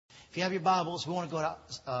If you have your Bibles, we want to go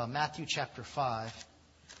to Matthew chapter 5.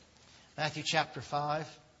 Matthew chapter 5.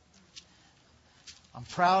 I'm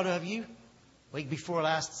proud of you. Week before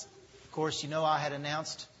last, of course, you know I had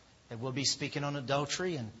announced that we'll be speaking on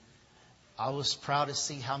adultery, and I was proud to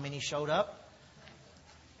see how many showed up.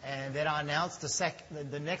 And then I announced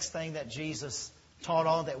the next thing that Jesus taught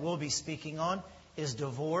on that we'll be speaking on is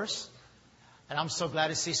divorce. And I'm so glad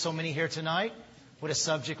to see so many here tonight with a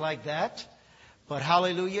subject like that. But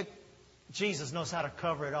hallelujah, Jesus knows how to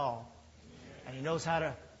cover it all. And He knows how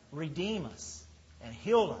to redeem us and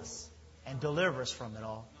heal us and deliver us from it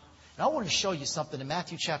all. And I want to show you something in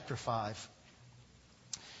Matthew chapter 5.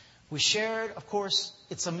 We shared, of course,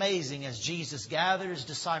 it's amazing as Jesus gathered His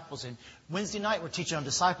disciples. And Wednesday night we're teaching on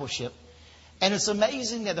discipleship. And it's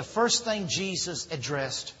amazing that the first thing Jesus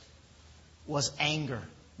addressed was anger.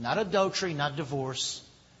 Not adultery, not divorce.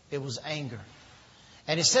 It was anger.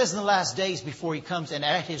 And it says in the last days before He comes and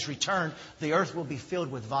at His return, the earth will be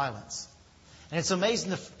filled with violence. And it's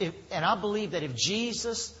amazing. And I believe that if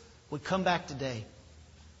Jesus would come back today,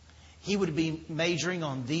 He would be majoring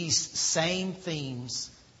on these same themes: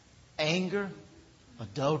 anger,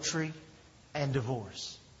 adultery, and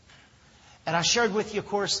divorce. And I shared with you, of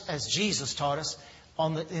course, as Jesus taught us,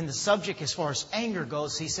 in the subject as far as anger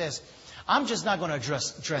goes, He says, I'm just not going to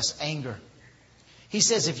address anger. He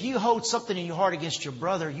says, if you hold something in your heart against your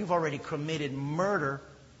brother, you've already committed murder.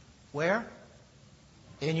 Where?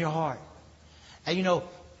 In your heart. And you know,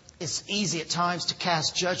 it's easy at times to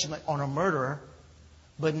cast judgment on a murderer,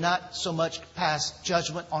 but not so much pass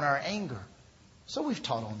judgment on our anger. So we've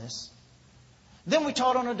taught on this. Then we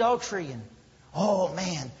taught on adultery, and oh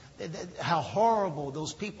man, how horrible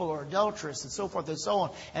those people are adulterous and so forth and so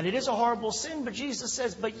on. And it is a horrible sin, but Jesus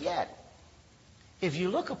says, but yet, if you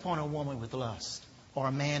look upon a woman with lust or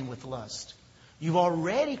a man with lust, you've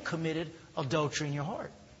already committed adultery in your heart.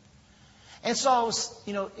 And so I was,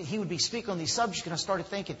 he would be speaking on these subjects, and I started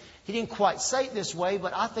thinking, he didn't quite say it this way,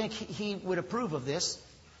 but I think he would approve of this.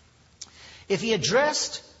 If he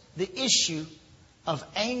addressed the issue of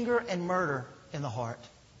anger and murder in the heart,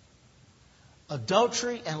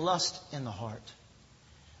 adultery and lust in the heart.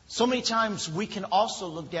 So many times we can also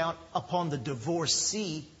look down upon the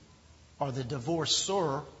divorcee or the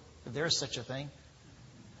divorcer, if there is such a thing,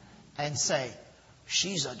 and say,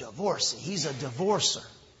 she's a divorcee, he's a divorcer.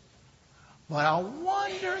 But I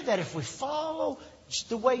wonder that if we follow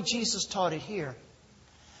the way Jesus taught it here,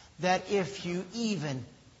 that if you even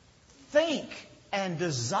think and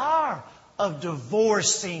desire of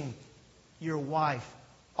divorcing your wife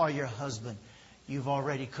or your husband, you've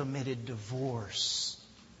already committed divorce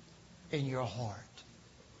in your heart.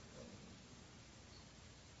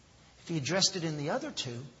 If he addressed it in the other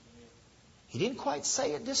two, he didn't quite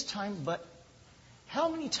say it this time, but how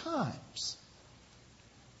many times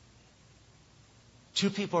two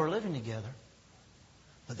people are living together,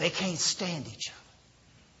 but they can't stand each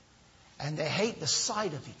other, and they hate the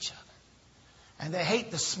sight of each other, and they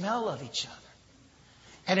hate the smell of each other.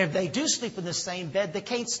 And if they do sleep in the same bed, they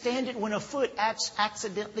can't stand it when a foot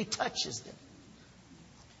accidentally touches them.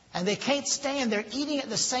 And they can't stand, they're eating at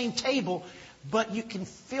the same table, but you can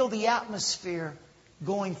feel the atmosphere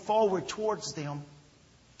going forward towards them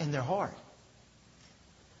in their heart.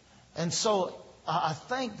 And so I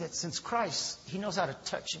think that since Christ, He knows how to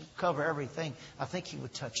touch and cover everything, I think He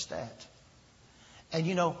would touch that.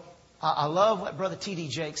 And I love what Brother T.D.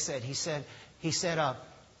 Jakes said. He said,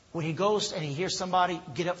 when he goes and he hears somebody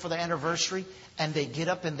get up for the anniversary, and they get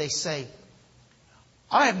up and they say,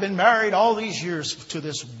 I have been married all these years to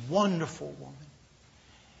this wonderful woman.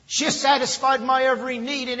 She has satisfied my every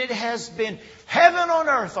need, and it has been heaven on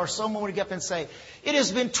earth. Or someone would get up and say, it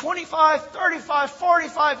has been 25, 35,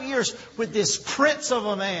 45 years with this prince of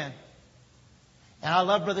a man. And I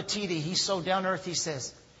love Brother T.D. He's so down to earth. He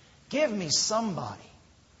says, give me somebody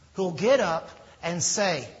who'll get up and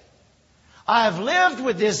say, I have lived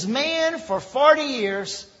with this man for 40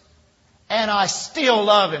 years, and I still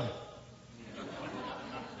love him.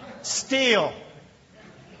 Still.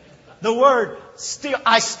 The word still,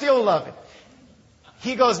 I still love him.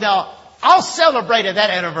 He goes, now, I'll celebrate at that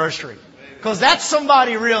anniversary, because that's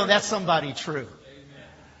somebody real and that's somebody true.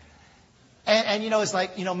 And it's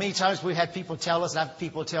like, many times we've had people tell us, and I've had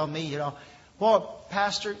people tell me, well,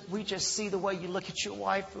 Pastor, we just see the way you look at your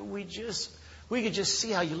wife, and we could just see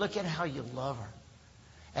how you look at her, how you love her.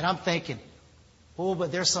 And I'm thinking,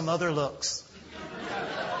 but there's some other looks.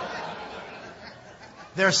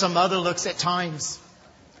 There are some other looks at times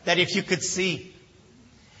that if you could see,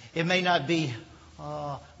 it may not be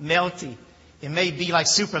melty. It may be like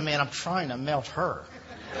Superman, I'm trying to melt her.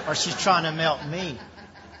 Or she's trying to melt me.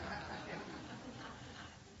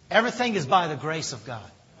 Everything is by the grace of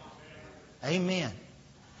God. Amen.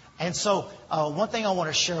 And so one thing I want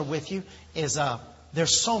to share with you is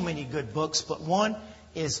there's so many good books, but one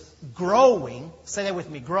is Growing. Say that with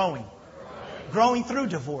me, Growing. Growing Through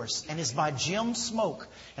Divorce, and it's by Jim Smoke.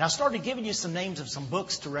 And I started giving you some names of some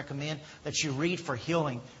books to recommend that you read for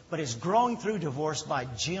healing. But it's Growing Through Divorce by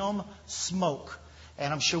Jim Smoke.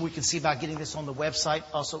 And I'm sure we can see about getting this on the website.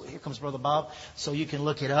 Also, here comes Brother Bob, so you can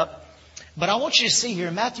look it up. But I want you to see here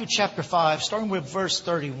in Matthew chapter 5, starting with verse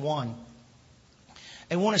 31.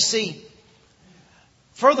 I want to see,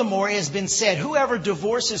 furthermore, it has been said, whoever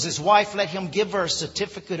divorces his wife, let him give her a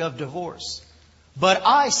certificate of divorce. But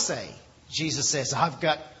I say, Jesus says, I've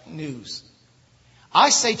got news. I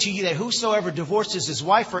say to you that whosoever divorces his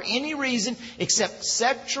wife for any reason except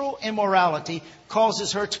sexual immorality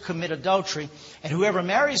causes her to commit adultery. And whoever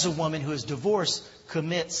marries a woman who is divorced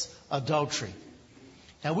commits adultery.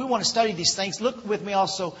 Now we want to study these things. Look with me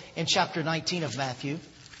also in chapter 19 of Matthew.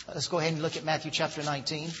 Let's go ahead and look at Matthew chapter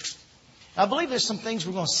 19. I believe there's some things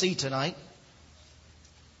we're going to see tonight.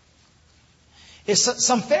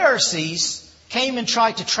 Some Pharisees came and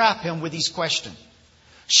tried to trap him with these questions.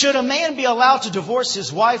 Should a man be allowed to divorce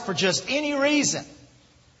his wife for just any reason?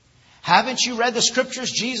 Haven't you read the scriptures?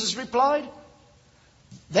 Jesus replied.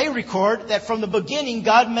 They record that from the beginning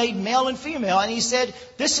God made male and female. And He said,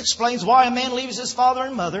 this explains why a man leaves his father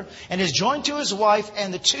and mother and is joined to his wife,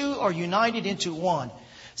 and the two are united into one.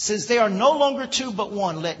 Since they are no longer two but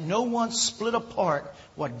one, let no one split apart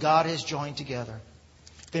what God has joined together.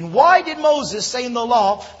 Then why did Moses say in the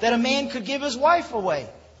law that a man could give his wife away?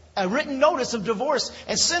 A written notice of divorce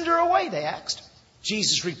and send her away, they asked.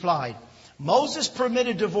 Jesus replied, Moses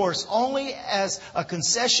permitted divorce only as a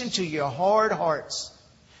concession to your hard hearts.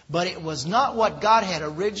 But it was not what God had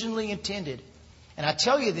originally intended. And I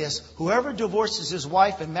tell you this, whoever divorces his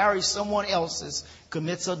wife and marries someone else's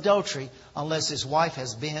commits adultery unless his wife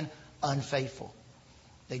has been unfaithful.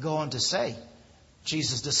 They go on to say,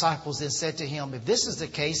 Jesus' disciples then said to him, if this is the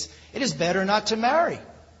case, it is better not to marry.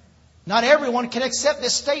 Not everyone can accept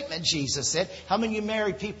this statement, Jesus said. How many of you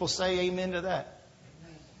married people say amen to that?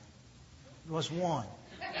 It was one.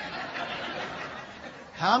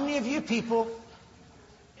 How many of you people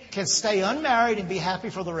can stay unmarried and be happy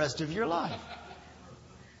for the rest of your life?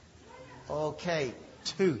 Okay.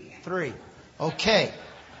 2, 3. Okay.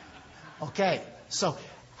 So,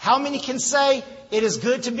 how many can say it is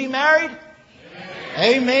good to be married?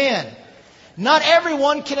 Amen. Not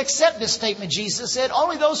everyone can accept this statement, Jesus said.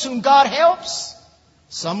 Only those whom God helps.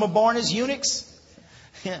 Some are born as eunuchs.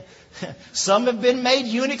 Some have been made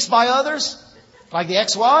eunuchs by others, like the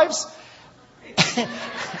ex-wives.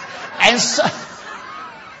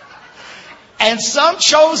 And some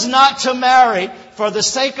chose not to marry for the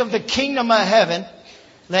sake of the kingdom of heaven.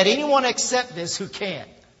 Let anyone accept this who can.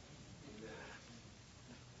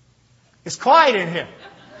 It's quiet in here.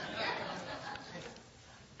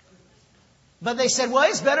 But they said, well,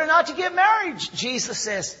 it's better not to get married. Jesus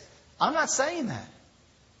says, I'm not saying that.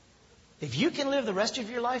 If you can live the rest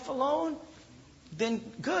of your life alone, then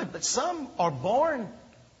good. But some are born.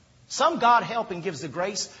 Some God help and gives the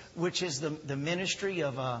grace, which is the ministry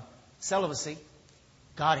of celibacy.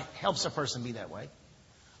 God helps a person be that way.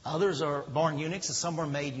 Others are born eunuchs, and some are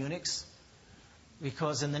made eunuchs.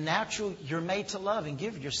 Because in the natural, you're made to love and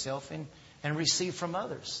give yourself and receive from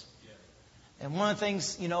others. And one of the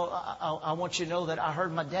things, I want you to know that I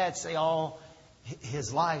heard my dad say all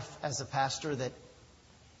his life as a pastor that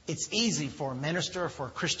it's easy for a minister, for a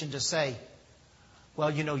Christian to say,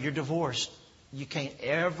 well, you're divorced. You can't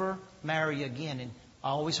ever marry again. And I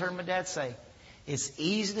always heard my dad say, it's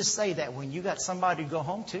easy to say that when you got somebody to go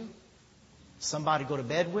home to, somebody to go to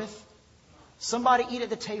bed with, somebody to eat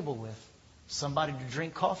at the table with, somebody to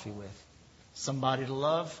drink coffee with, somebody to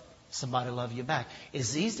love you back.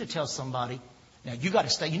 It's easy to tell somebody, now you got to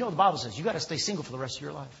stay, the Bible says, you got to stay single for the rest of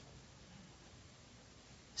your life.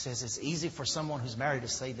 It says it's easy for someone who's married to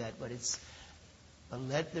say that, but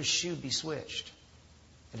let the shoe be switched.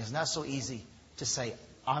 It is not so easy to say,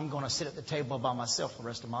 I'm going to sit at the table by myself for the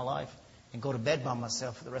rest of my life and go to bed by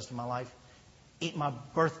myself for the rest of my life, eat my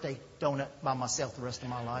birthday donut by myself the rest of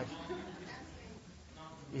my life.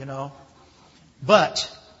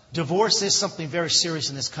 But divorce is something very serious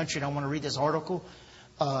in this country, and I want to read this article.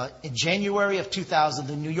 In January of 2000,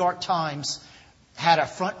 the New York Times had a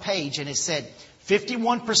front page, and it said,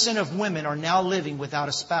 51% of women are now living without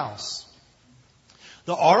a spouse.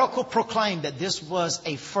 The article proclaimed that this was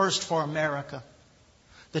a first for America.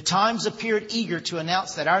 The Times appeared eager to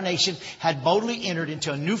announce that our nation had boldly entered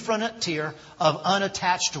into a new frontier of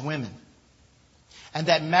unattached women, and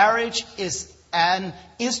that marriage is an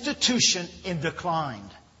institution in decline.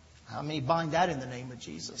 How many bind that in the name of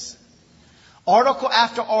Jesus? Article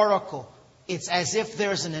after article, it's as if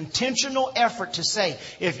there's an intentional effort to say,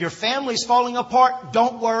 if your family's falling apart,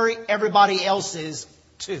 don't worry, everybody else is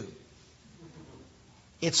too.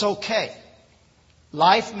 It's okay.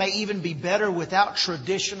 Life may even be better without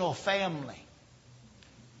traditional family.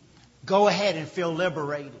 Go ahead and feel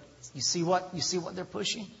liberated. You see what they're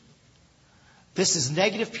pushing? This is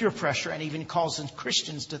negative peer pressure and even causing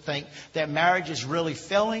Christians to think that marriage is really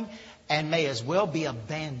failing and may as well be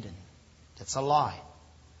abandoned. That's a lie.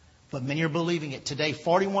 But many are believing it today.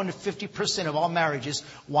 41 to 50% of all marriages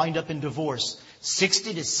wind up in divorce.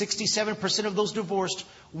 60 to 67% of those divorced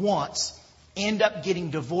once end up getting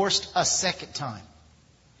divorced a second time.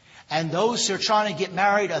 And those who are trying to get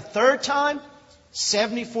married a third time,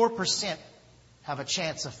 74% have a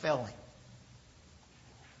chance of failing.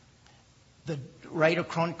 The rate of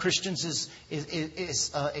Christians is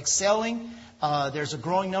excelling. There's a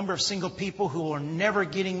growing number of single people who are never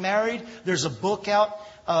getting married. There's a book out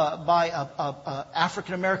by an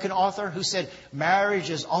African-American author who said marriage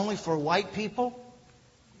is only for white people.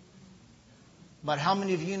 But how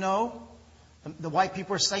many of you know the white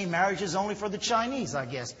people are saying marriage is only for the Chinese, I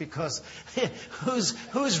guess, because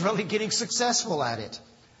who's really getting successful at it?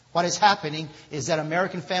 What is happening is that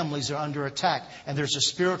American families are under attack, and there's a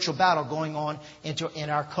spiritual battle going on in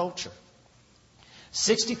our culture.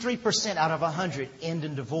 63% out of 100 end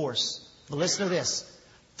in divorce. But listen to this.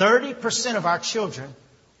 30% of our children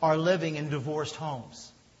are living in divorced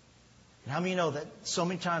homes. And how many know that so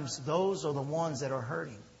many times those are the ones that are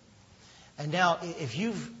hurting? And now, if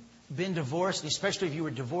you've been divorced, especially if you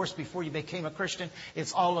were divorced before you became a Christian,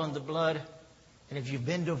 it's all on the blood. And if you've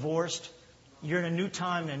been divorced, you're in a new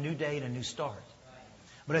time, and a new day, and a new start.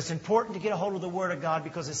 But it's important to get a hold of the Word of God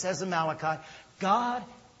because it says in Malachi, God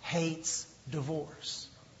hates divorce.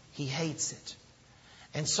 He hates it.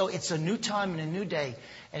 And so it's a new time and a new day.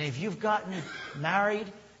 And if you've gotten married,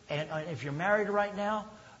 and if you're married right now,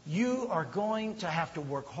 you are going to have to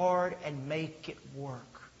work hard and make it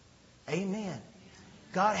work. Amen.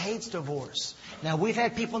 God hates divorce. Now, we've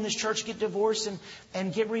had people in this church get divorced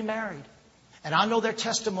and get remarried. And I know their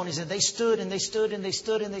testimonies that they stood and they stood and they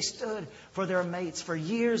stood and they stood for their mates for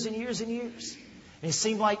years and years and years. And it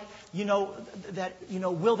seemed like,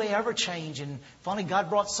 will they ever change? And finally,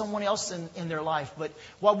 God brought someone else in their life. But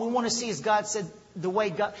what we want to see is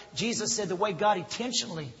Jesus said the way God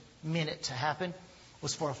intentionally meant it to happen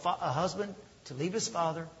was for a husband to leave his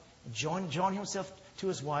father and join himself to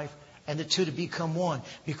his wife, and the two to become one.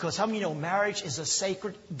 Because how many know marriage is a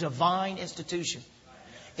sacred, divine institution?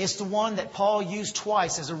 It's the one that Paul used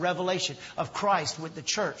twice as a revelation of Christ with the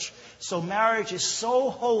church. So marriage is so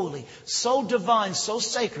holy, so divine, so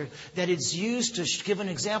sacred that it's used to give an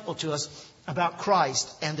example to us about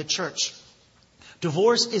Christ and the church.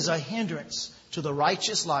 Divorce is a hindrance to the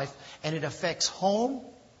righteous life, and it affects home,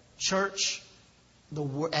 church,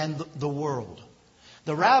 and the world.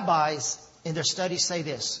 The rabbis in their studies say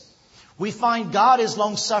this: we find God is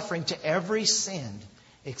long-suffering to every sin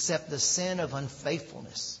except the sin of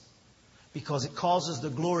unfaithfulness, because it causes the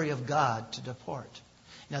glory of God to depart.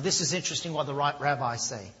 Now, this is interesting what the rabbis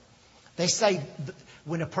say. They say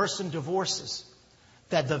when a person divorces,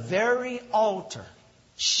 that the very altar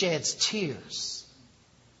sheds tears.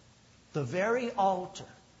 The very altar,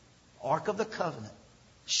 Ark of the Covenant,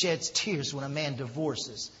 sheds tears when a man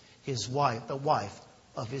divorces his wife, the wife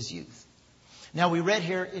of his youth. Now, we read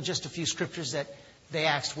here in just a few scriptures that they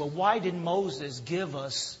asked, well, why did Moses give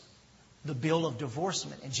us the bill of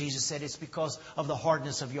divorcement? And Jesus said it's because of the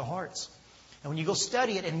hardness of your hearts. And when you go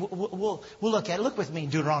study it, and we'll look at it. Look with me in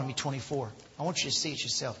Deuteronomy 24. I want you to see it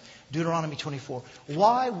yourself. Deuteronomy 24.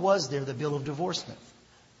 Why was there the bill of divorcement?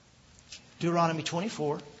 Deuteronomy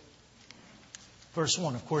 24, verse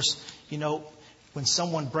 1. Of course, when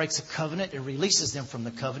someone breaks a covenant, it releases them from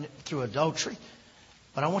the covenant through adultery.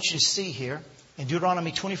 But I want you to see here in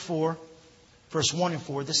Deuteronomy 24, verse 1 and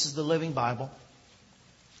 4. This is the Living Bible.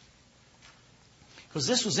 Because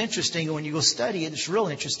this was interesting, and when you go study it, it's real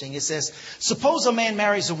interesting. It says, suppose a man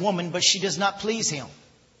marries a woman, but she does not please him.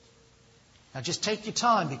 Now just take your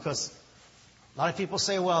time, because a lot of people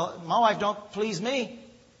say, well, my wife don't please me.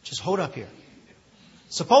 Just hold up here.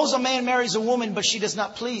 Suppose a man marries a woman, but she does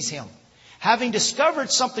not please him. Having discovered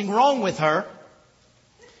something wrong with her,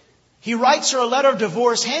 he writes her a letter of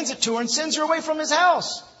divorce, hands it to her, and sends her away from his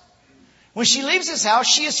house. When she leaves his house,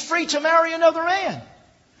 she is free to marry another man.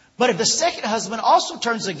 But if the second husband also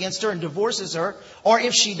turns against her and divorces her, or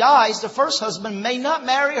if she dies, the first husband may not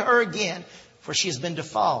marry her again, for she has been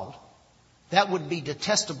defiled. That would be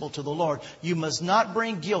detestable to the Lord. You must not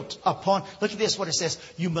bring guilt upon... Look at this, what it says.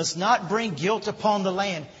 You must not bring guilt upon the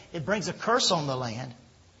land. it brings a curse on the land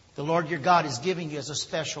the Lord your God is giving you as a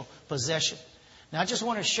special possession. Now, I just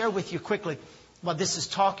want to share with you quickly what this is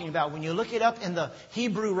talking about. When you look it up in the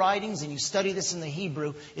Hebrew writings and you study this in the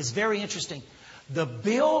Hebrew, it's very interesting. The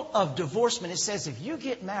bill of divorcement, it says if you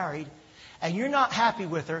get married and you're not happy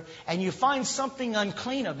with her and you find something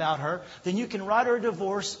unclean about her, then you can write her a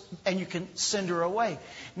divorce and you can send her away.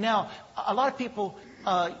 Now, a lot of people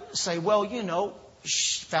say, well, you know,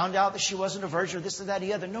 she found out that she wasn't a virgin or this or that or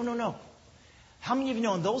the other. No, no, no. How many of you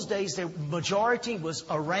know in those days the majority was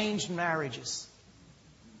arranged marriages?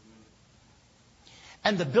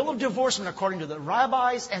 And the bill of divorcement, according to the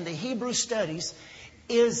rabbis and the Hebrew studies,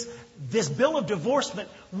 is this bill of divorcement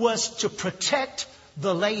was to protect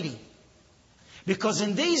the lady. Because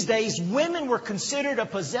in these days, women were considered a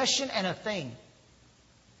possession and a thing.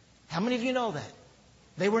 How many of you know that?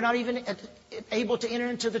 They were not even able to enter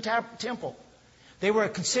into the temple. They were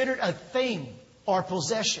considered a thing or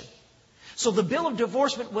possession. So the bill of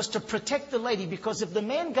divorcement was to protect the lady, because if the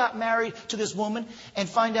man got married to this woman and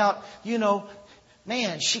find out, you know,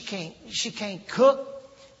 man, she can't cook.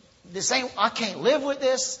 I can't live with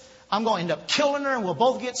this. I'm going to end up killing her and we'll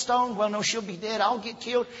both get stoned. Well, no, she'll be dead. I'll get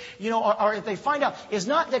killed. You know, or if they find out, it's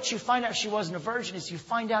not that you find out she wasn't a virgin. It's you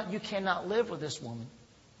find out you cannot live with this woman.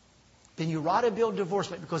 Then you write a bill of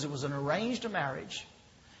divorcement because it was an arranged marriage.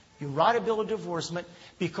 You write a bill of divorcement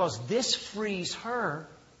because this frees her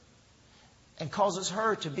and causes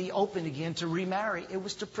her to be open again to remarry. It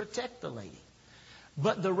was to protect the lady.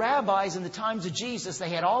 But the rabbis in the times of Jesus, they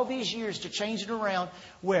had all these years to change it around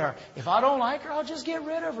where if I don't like her, I'll just get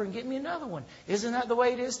rid of her and get me another one. Isn't that the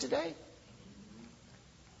way it is today?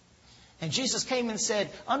 And Jesus came and said,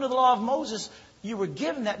 under the law of Moses, you were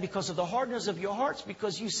given that because of the hardness of your hearts,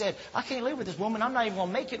 because you said, I can't live with this woman. I'm not even going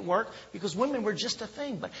to make it work, because women were just a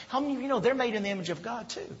thing. But how many of you know they're made in the image of God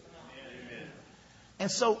too? And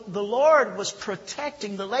so the Lord was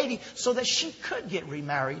protecting the lady so that she could get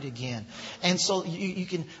remarried again. And so you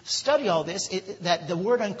can study all this, that the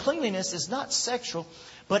word uncleanliness is not sexual,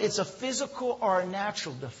 but it's a physical or a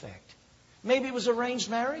natural defect. Maybe it was arranged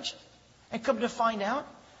marriage, and come to find out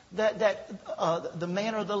that the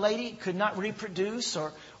man or the lady could not reproduce,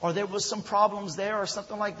 or there was some problems there or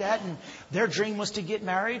something like that, and their dream was to get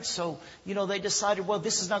married. So, you know, they decided, well,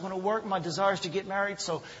 this is not going to work. My desire is to get married.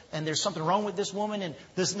 So, and there's something wrong with this woman and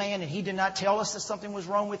this man, and he did not tell us that something was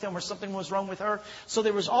wrong with him or something was wrong with her. So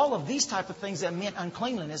there was all of these type of things that meant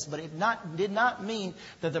uncleanliness, but it did not mean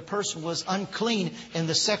that the person was unclean in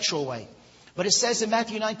the sexual way. But it says in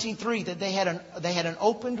Matthew 19:3 that they had an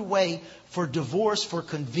opened way for divorce for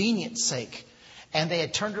convenience sake. And they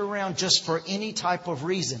had turned it around just for any type of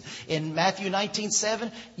reason. In Matthew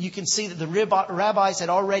 19:7, you can see that the rabbis had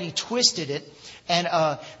already twisted it. And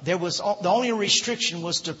the only restriction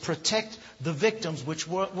was to protect the victims, which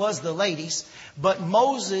was the ladies. But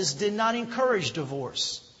Moses did not encourage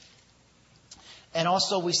divorce. And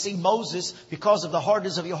also we see Moses, because of the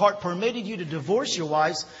hardness of your heart, permitted you to divorce your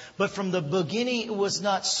wives. But from the beginning, it was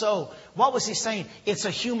not so. What was he saying? It's a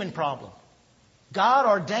human problem. God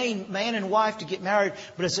ordained man and wife to get married,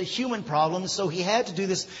 but it's a human problem. So he had to do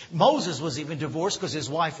this. Moses was even divorced because his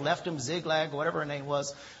wife left him, Ziklag, whatever her name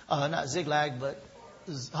was. Not Ziklag, but...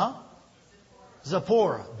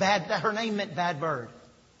 Zipporah. Her name meant bad bird.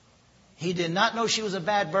 He did not know she was a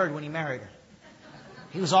bad bird when he married her.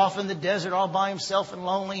 He was off in the desert all by himself and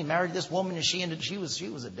lonely. He married this woman, and she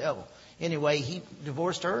was a devil. Anyway, he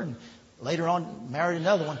divorced her and later on married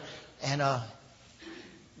another one. And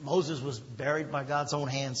Moses was buried by God's own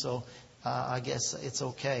hand, so I guess it's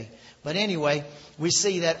okay. But anyway, we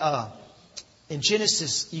see that in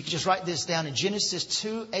Genesis, you can just write this down, in Genesis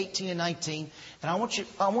 2:18 and 19. And I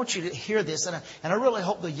want you to hear this, and I really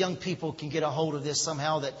hope the young people can get a hold of this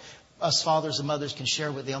somehow, that us fathers and mothers can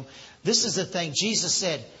share with them. This is the thing. Jesus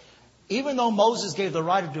said, even though Moses gave the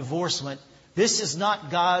right of divorcement, this is not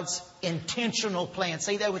God's intentional plan.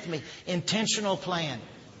 Say that with me. Intentional plan.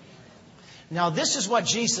 Now, this is what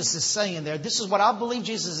Jesus is saying there. This is what I believe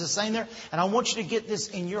Jesus is saying there. And I want you to get this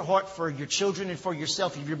in your heart for your children and for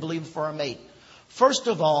yourself if you're believing for a mate. First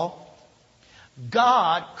of all,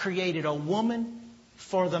 God created a woman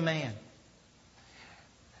for the man.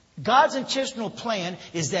 God's intentional plan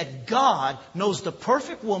is that God knows the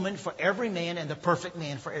perfect woman for every man and the perfect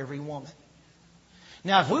man for every woman.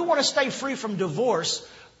 Now, if we want to stay free from divorce,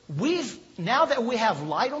 now that we have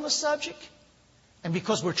light on the subject, and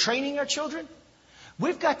because we're training our children,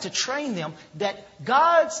 we've got to train them that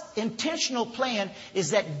God's intentional plan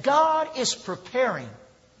is that God is preparing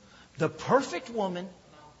the perfect woman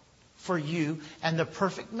for you and the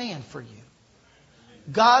perfect man for you.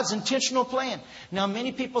 God's intentional plan. Now,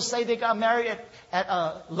 many people say they got married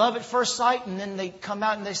at love at first sight, and then they come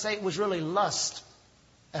out and they say it was really lust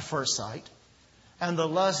at first sight. And the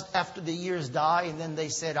lust after the years die, and then they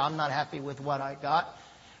said, I'm not happy with what I got.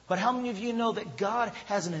 But how many of you know that God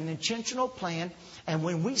has an intentional plan? And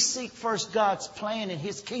when we seek first God's plan in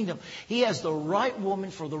His kingdom, He has the right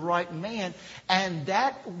woman for the right man. And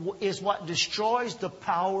that is what destroys the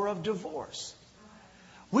power of divorce.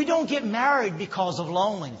 We don't get married because of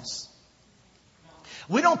loneliness.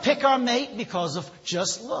 We don't pick our mate because of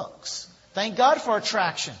just looks. Thank God for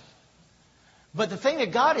attraction. But the thing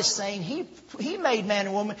that God is saying, He made man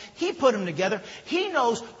and woman. He put them together. He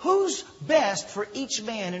knows who's best for each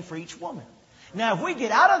man and for each woman. Now, if we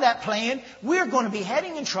get out of that plan, we're going to be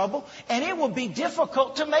heading in trouble, and it will be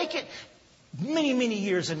difficult to make it many, many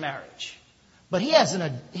years in marriage. But He has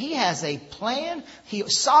a plan. He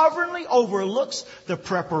sovereignly overlooks the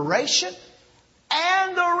preparation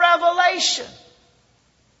and the revelation.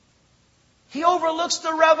 He overlooks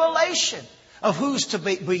the revelation of who's to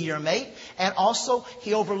be your mate. And also,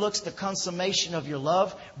 He overlooks the consummation of your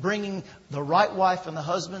love, bringing the right wife and the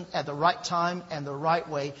husband at the right time and the right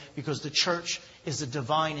way, because the church is a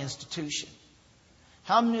divine institution.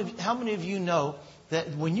 How many of you know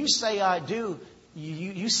that when you say I do,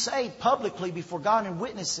 you say publicly before God and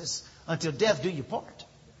witnesses, until death do you part?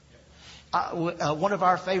 One of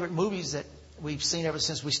our favorite movies that we've seen ever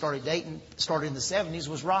since we started dating, started in the 70s,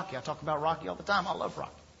 was Rocky. I talk about Rocky all the time. I love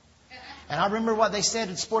Rocky. And I remember what they said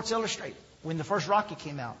in Sports Illustrated when the first Rocky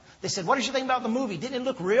came out. They said, what did you think about the movie? Didn't it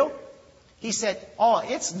look real? He said, oh,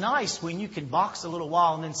 it's nice when you can box a little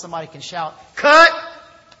while and then somebody can shout, cut!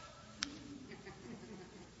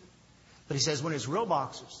 But he says, when it's real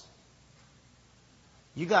boxers,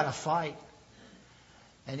 you got to fight.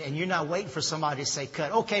 And you're not waiting for somebody to say,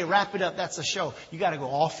 cut. Okay, wrap it up. That's a show. You got to go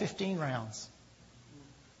all 15 rounds.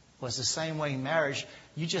 Well, it's the same way in marriage.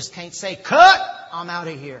 You just can't say, cut! I'm out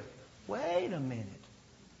of here. Wait a minute.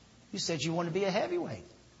 You said you wanted to be a heavyweight.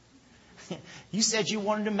 You said you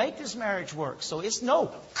wanted to make this marriage work. So it's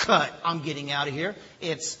no cut, I'm getting out of here.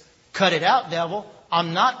 It's cut it out, devil.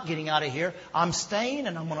 I'm not getting out of here. I'm staying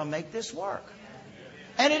and I'm going to make this work.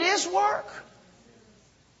 And it is work.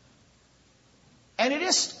 And it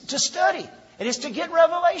is to study. It is to get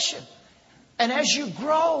revelation. And as you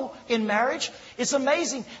grow in marriage, it's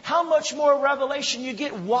amazing how much more revelation you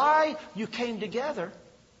get why you came together,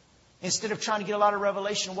 instead of trying to get a lot of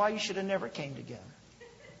revelation why you should have never came together.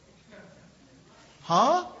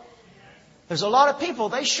 Huh? There's a lot of people,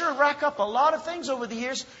 they sure rack up a lot of things over the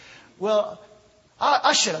years. Well,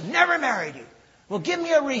 I should have never married you. Well, give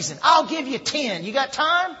me a reason. I'll give you 10. You got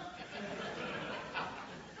time?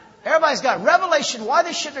 Everybody's got revelation why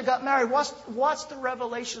they shouldn't have got married. What's the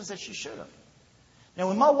revelations that you should have? Now,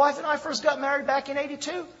 when my wife and I first got married back in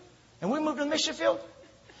 82, and we moved to the mission field,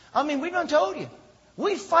 we done told you.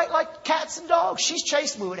 We'd fight like cats and dogs. She's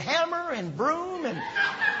chased me with hammer and broom and...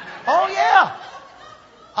 Oh, yeah.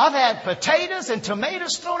 I've had potatoes and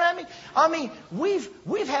tomatoes thrown at me.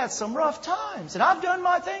 We've had some rough times. And I've done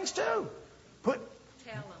my things too.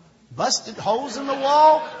 Busted holes in the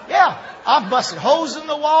wall. Yeah, I've busted holes in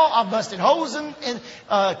the wall. I've busted holes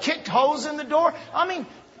kicked holes in the door.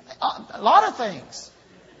 A lot of things.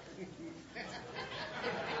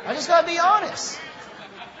 I just got to be honest.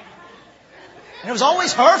 And it was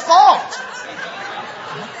always her fault.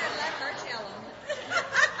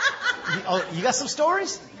 Oh, you got some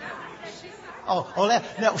stories?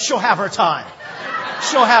 No, she'll have her time.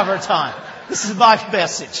 She'll have her time. This is my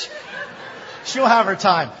message. She'll have her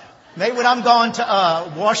time. Maybe when I'm gone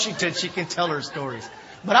to Washington, she can tell her stories.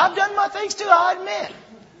 But I've done my things too, I admit.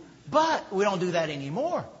 But we don't do that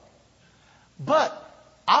anymore. But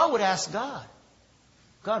I would ask God,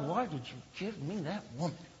 why did you give me that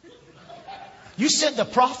woman? You sent the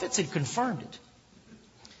prophets and confirmed it.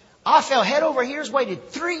 I fell head over heels, waited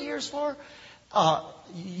 3 years for her.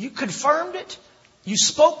 You confirmed it. You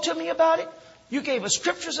spoke to me about it. You gave us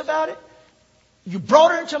scriptures about it. You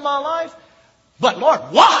brought her into my life. But Lord,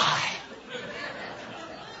 why?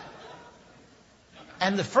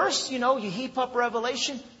 And the first, you heap up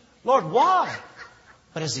revelation. Lord, why?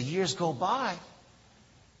 But as the years go by,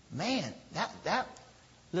 man, that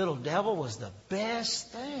little devil was the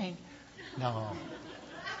best thing. No.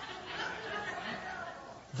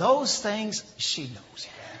 Those things, she knows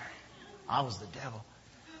better. I was the devil.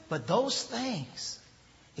 But those things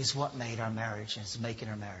is what made our marriage and is making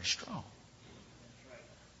our marriage strong.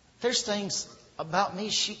 There's things about me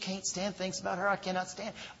she can't stand, things about her I cannot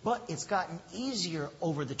stand. But it's gotten easier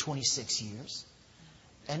over the 26 years.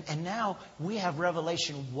 And now we have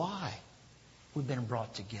revelation why we've been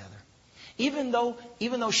brought together. Even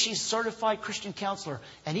though she's a certified Christian counselor,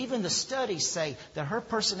 and even the studies say that her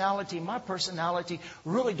personality and my personality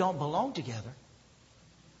really don't belong together.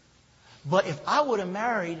 But if I would have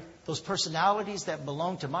married those personalities that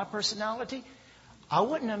belong to my personality, I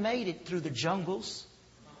wouldn't have made it through the jungles,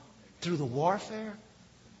 through the warfare,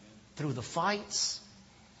 through the fights.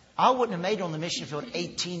 I wouldn't have made it on the mission field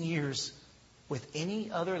 18 years with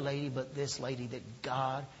any other lady but this lady that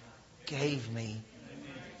God gave me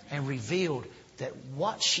and revealed that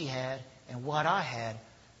what she had and what I had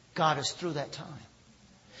got us through that time.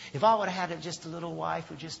 If I would have had just a little wife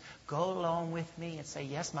who just go along with me and say,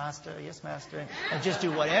 yes, master, and just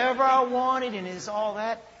do whatever I wanted and it's all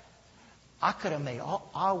that, I could have made,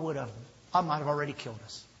 I might have already killed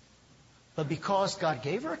us. But because God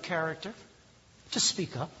gave her a character to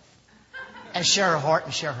speak up and share her heart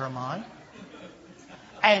and share her mind,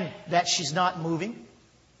 and that she's not moving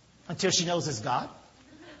until she knows it's God,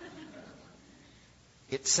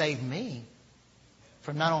 it saved me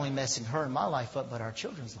from not only messing her and my life up, but our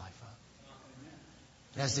children's life up.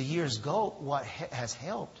 And as the years go, what has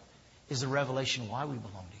helped is the revelation of why we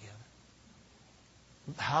belong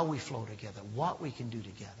together, how we flow together, what we can do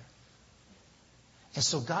together. And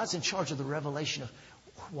so God's in charge of the revelation of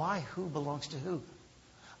why, who belongs to who.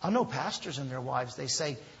 I know pastors and their wives, they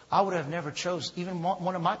say, I would have never chose, even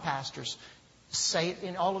one of my pastors say it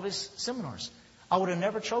in all of his seminars, I would have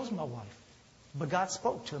never chosen my wife. But God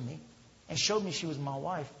spoke to me and showed me she was my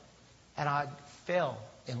wife, and I fell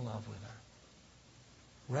in love with her.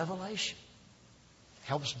 Revelation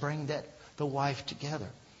helps bring the wife together.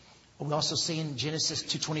 We also see in Genesis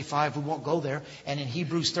 2:25, we won't go there, and in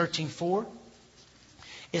Hebrews 13:4,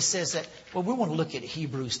 it says that, well, we want to look at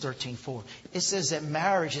Hebrews 13:4. It says that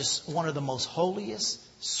marriage is one of the most holiest,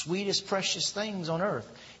 sweetest, precious things on earth.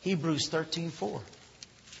 Hebrews 13:4.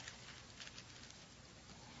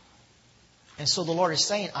 And so the Lord is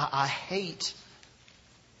saying, I hate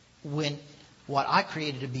when what I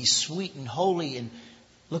created to be sweet and holy. And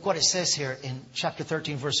look what it says here in chapter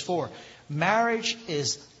 13, verse 4. Marriage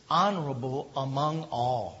is honorable among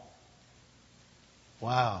all.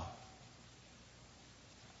 Wow.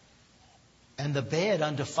 And the bed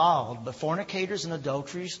undefiled, but fornicators and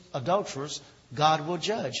adulterers, God will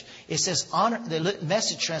judge. It says, honor. The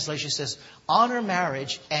Message translation says, honor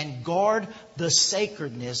marriage and guard the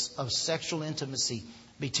sacredness of sexual intimacy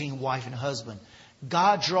between wife and husband.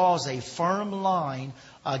 God draws a firm line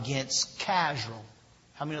against casual.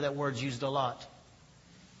 How many of that word's used a lot?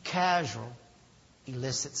 Casual,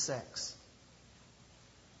 illicit sex.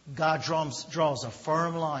 God draws a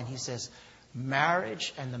firm line. He says,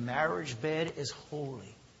 marriage and the marriage bed is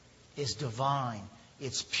holy, is divine,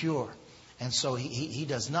 it's pure. And so he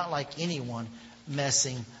does not like anyone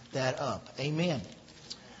messing that up. Amen.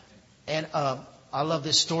 And I love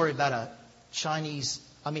this story about a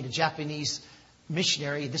Japanese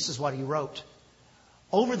missionary. This is what he wrote.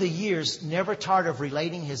 Over the years, never tired of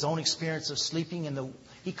relating his own experience of sleeping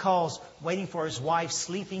he calls waiting for his wife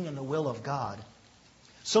sleeping in the will of God.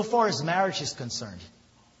 So far as marriage is concerned,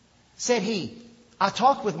 said he, I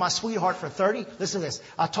talked with my sweetheart for 30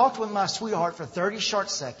 short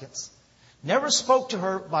seconds. Never spoke to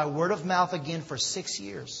her by word of mouth again for 6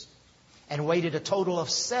 years. And waited a total of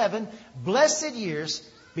 7 blessed years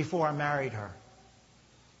before I married her.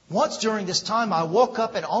 Once during this time, I woke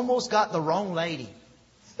up and almost got the wrong lady.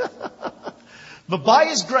 But by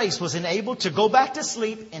His grace was enabled to go back to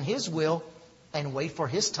sleep in His will and wait for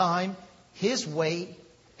His time, His way,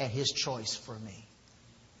 and His choice for me.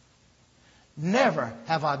 Never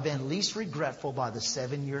have I been least regretful by the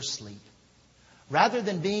 7-year sleep. Rather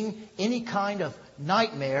than being any kind of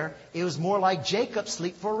nightmare, it was more like Jacob's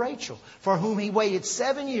sleep for Rachel, for whom he waited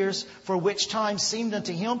 7 years, for which time seemed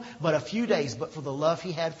unto him but a few days, but for the love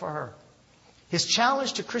he had for her. His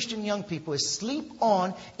challenge to Christian young people is sleep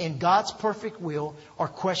on in God's perfect will or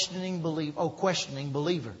questioning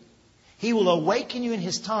believer. He will awaken you in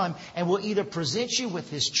His time and will either present you with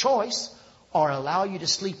His choice or allow you to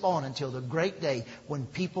sleep on until the great day when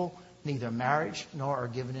people neither marriage nor are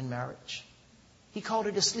given in marriage. He called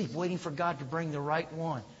it a sleep, waiting for God to bring the right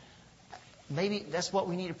one. Maybe that's what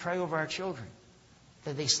we need to pray over our children.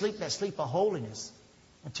 That they sleep that sleep of holiness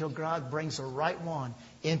until God brings the right one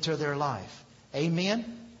into their life.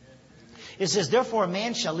 Amen? It says, therefore a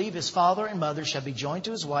man shall leave his father and mother, shall be joined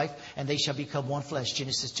to his wife, and they shall become one flesh.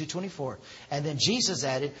 Genesis 2:24. And then Jesus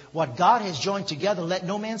added, what God has joined together, let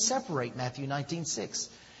no man separate. Matthew 19:6.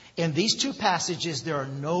 In these two passages, there are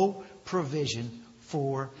no provision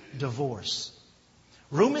for divorce.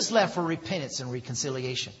 Room is left for repentance and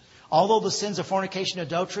reconciliation. Although the sins of fornication and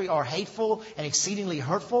adultery are hateful and exceedingly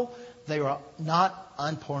hurtful, they are not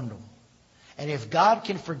unpardonable. And if God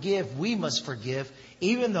can forgive, we must forgive,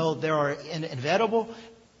 even though there are inevitable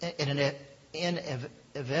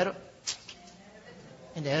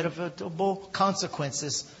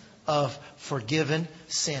consequences of forgiven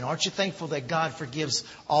sin. Aren't you thankful that God forgives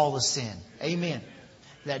all the sin? Amen.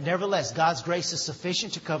 That nevertheless, God's grace is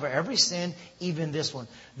sufficient to cover every sin, even this one.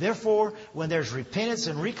 Therefore, when there's repentance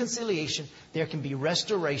and reconciliation, there can be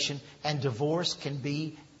restoration and divorce can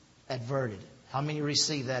be averted. How many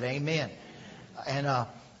receive that? Amen. And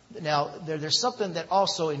now, there's something that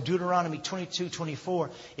also in Deuteronomy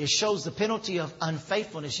 22:24, it shows the penalty of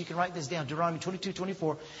unfaithfulness. You can write this down, Deuteronomy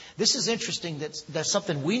 22:24. This is interesting. That's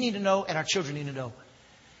something we need to know and our children need to know.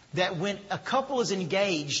 That when a couple is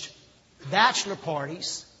engaged, bachelor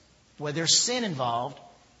parties, where there's sin involved,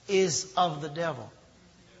 is of the devil.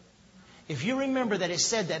 If you remember that it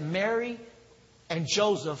said that Mary and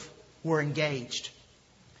Joseph were engaged.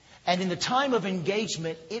 And in the time of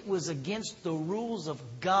engagement, it was against the rules of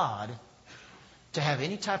God to have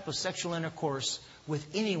any type of sexual intercourse with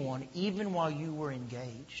anyone, even while you were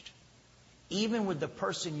engaged. Even with the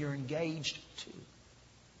person you're engaged to.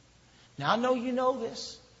 Now, I know you know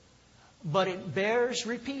this, but it bears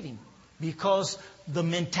repeating. Because the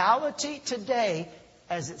mentality today,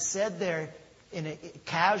 as it said there, in a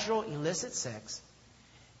casual, illicit sex,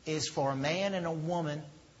 is for a man and a woman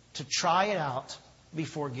to try it out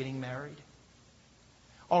before getting married.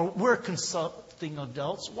 Or we're consulting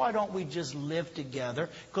adults. Why don't we just live together?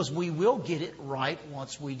 Because we will get it right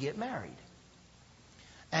once we get married.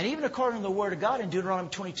 And even according to the Word of God in Deuteronomy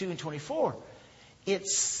 22:24,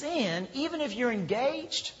 it's sin, even if you're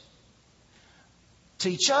engaged to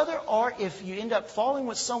each other, or if you end up falling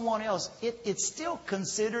with someone else, it's still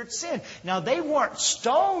considered sin. Now, they weren't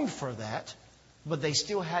stoned for that, but they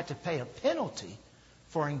still had to pay a penalty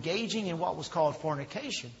for engaging in what was called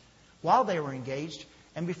fornication while they were engaged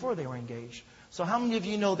and before they were engaged. So how many of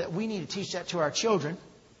you know that we need to teach that to our children?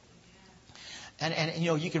 And you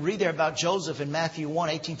know, you can read there about Joseph in Matthew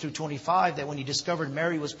 1:18-25, that when he discovered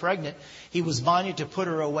Mary was pregnant, he was minded to put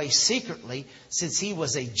her away secretly, since he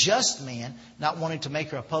was a just man, not wanting to make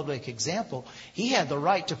her a public example. He had the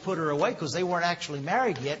right to put her away because they weren't actually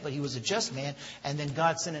married yet, but he was a just man. And then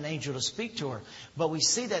God sent an angel to speak to her. But we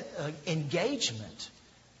see that engagement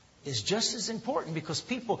is just as important, because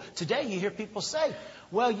people, today you hear people say,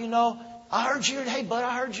 well, you know, I heard you're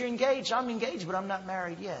engaged. I'm engaged, but I'm not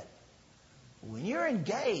married yet. When you're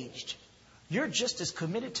engaged, you're just as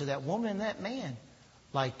committed to that woman and that man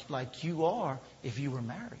like you are if you were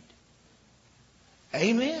married.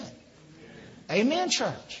 Amen. Amen,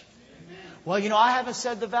 church. Well, you know, I haven't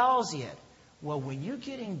said the vows yet. Well, when you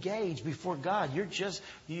get engaged before God,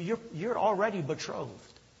 you're already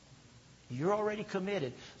betrothed. You're already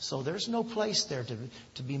committed. So there's no place there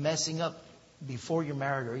to be messing up before you're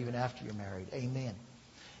married or even after you're married. Amen.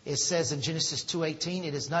 It says in Genesis 2:18,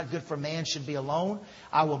 it is not good for man should be alone.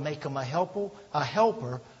 I will make him a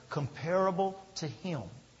helper comparable to him.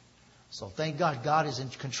 So thank God, God is in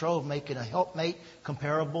control of making a helpmate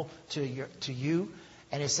comparable to you.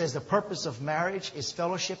 And it says the purpose of marriage is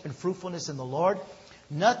fellowship and fruitfulness in the Lord.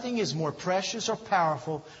 Nothing is more precious or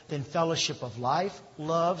powerful than fellowship of life,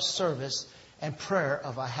 love, service, and prayer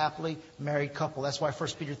of a happily married couple. That's why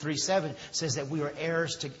 1 Peter 3:7 says that we are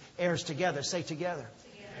heirs together. Say together.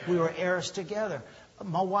 We were heirs together.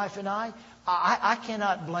 My wife and I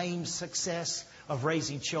cannot blame success of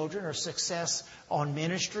raising children or success on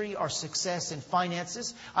ministry or success in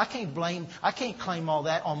finances. I can't claim all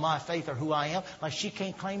that on my faith or who I am, like she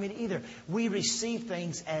can't claim it either. We receive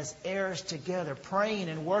things as heirs together, praying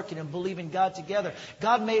and working and believing God together.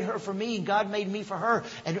 God made her for me and God made me for her.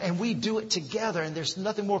 And we do it together, and there's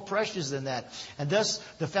nothing more precious than that. And thus,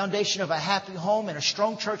 the foundation of a happy home and a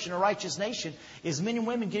strong church and a righteous nation is men and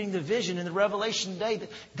women getting the vision and the revelation today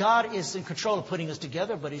that God is in control of putting us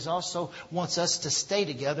together, but He also wants us to stay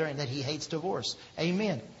together, and that He hates divorce.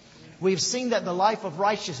 Amen. We've seen that in the life of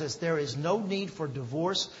righteousness, there is no need for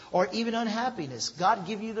divorce or even unhappiness. God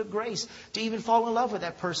give you the grace to even fall in love with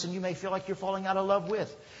that person you may feel like you're falling out of love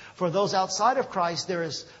with. For those outside of Christ, there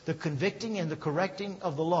is the convicting and the correcting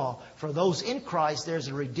of the law. For those in Christ, there's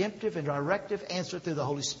a redemptive and directive answer through the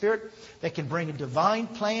Holy Spirit that can bring a divine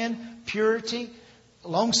plan, purity,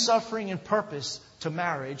 long-suffering, and purpose to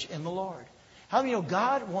marriage in the Lord. How many know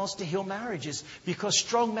God wants to heal marriages? Because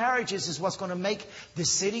strong marriages is what's going to make this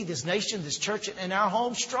city, this nation, this church, and our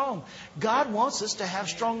home strong. God wants us to have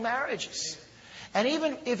strong marriages. And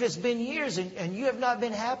even if it's been years and you have not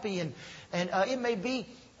been happy, and it may be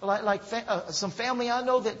like some family I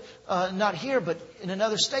know that, not here, but in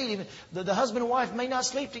another state, even the husband and wife may not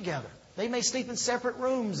sleep together. They may sleep in separate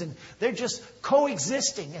rooms and they're just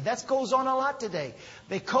coexisting. And that goes on a lot today.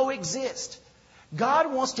 They coexist.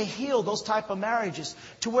 God wants to heal those type of marriages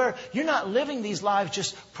to where you're not living these lives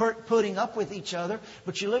just putting up with each other,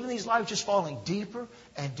 but you're living these lives just falling deeper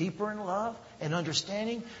and deeper in love and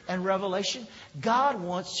understanding and revelation. God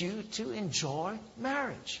wants you to enjoy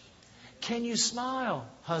marriage. Can you smile,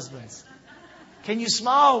 husbands? Can you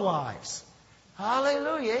smile, wives?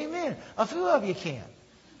 Hallelujah. Amen. A few of you can.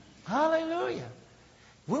 Hallelujah.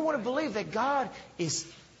 We want to believe that God is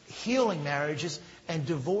healing marriages and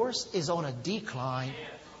divorce is on a decline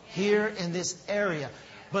here in this area.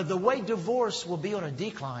 But the way divorce will be on a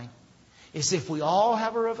decline is if we all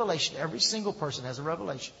have a revelation. Every single person has a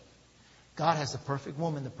revelation. God has the perfect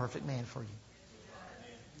woman, the perfect man for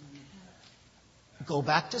you. Go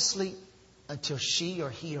back to sleep until she or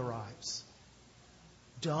he arrives.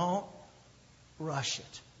 Don't rush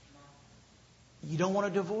it. You don't want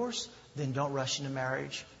a divorce? Then don't rush into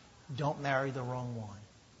marriage. Don't marry the wrong one.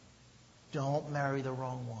 Don't marry the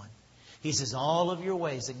wrong one. He says, all of your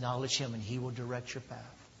ways acknowledge Him and He will direct your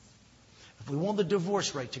path. If we want the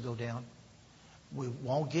divorce rate to go down, we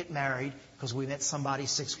won't get married because we met somebody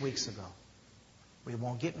 6 weeks ago. We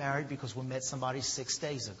won't get married because we met somebody 6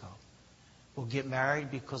 days ago. We'll get married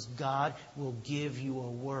because God will give you a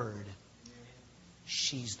word.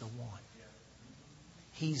 She's the one.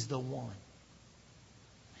 He's the one.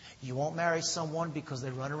 You won't marry someone because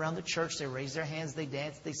they run around the church, they raise their hands, they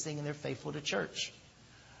dance, they sing, and they're faithful to church.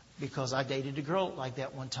 Because I dated a girl like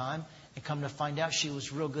that one time, and come to find out she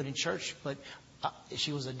was real good in church, but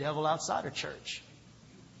she was a devil outside of church.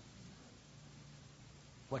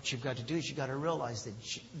 What you've got to do is you've got to realize that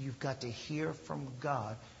you've got to hear from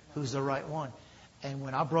God who's the right one. And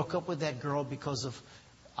when I broke up with that girl because of,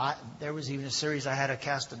 there was even a series I had to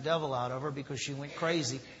cast the devil out of her because she went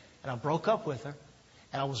crazy. And I broke up with her.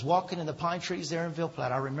 And I was walking in the pine trees there in Ville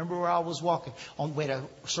Platte. I remember where I was walking. We had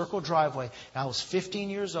a circle driveway. And I was 15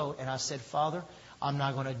 years old. And I said, Father, I'm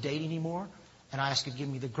not going to date anymore. And I asked you to give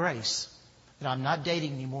me the grace that I'm not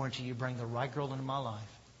dating anymore until you bring the right girl into my life.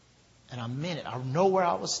 And I meant it. I know where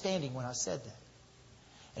I was standing when I said that.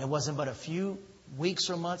 And it wasn't but a few weeks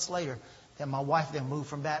or months later that my wife then moved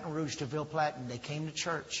from Baton Rouge to Ville Platte. And they came to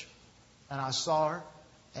church. And I saw her.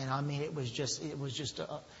 And I mean, it was just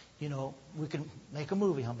you know, we can make a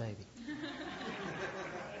movie, huh, baby?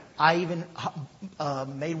 I even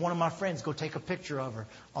made one of my friends go take a picture of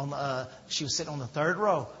her. She was sitting on the third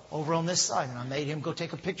row over on this side. And I made him go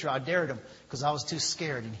take a picture. I dared him because I was too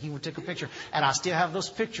scared. And he would take a picture. And I still have those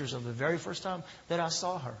pictures of the very first time that I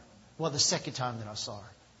saw her. Well, the second time that I saw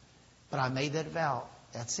her. But I made that vow.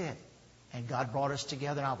 That's it. And God brought us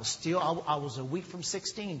together. And I was a week from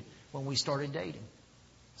 16 when we started dating.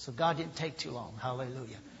 So God didn't take too long.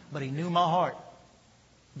 Hallelujah. But He knew my heart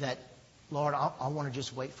that, Lord, I want to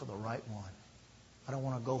just wait for the right one. I don't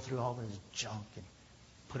want to go through all this junk and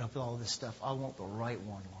put up all this stuff. I want the right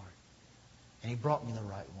one, Lord. And He brought me the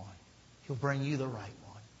right one. He'll bring you the right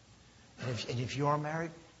one. And if you are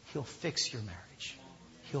married, He'll fix your marriage.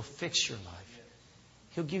 He'll fix your life.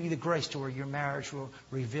 He'll give you the grace to where your marriage will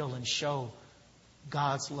reveal and show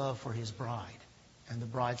God's love for His bride and the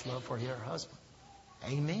bride's love for her husband.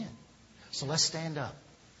 Amen. So let's stand up.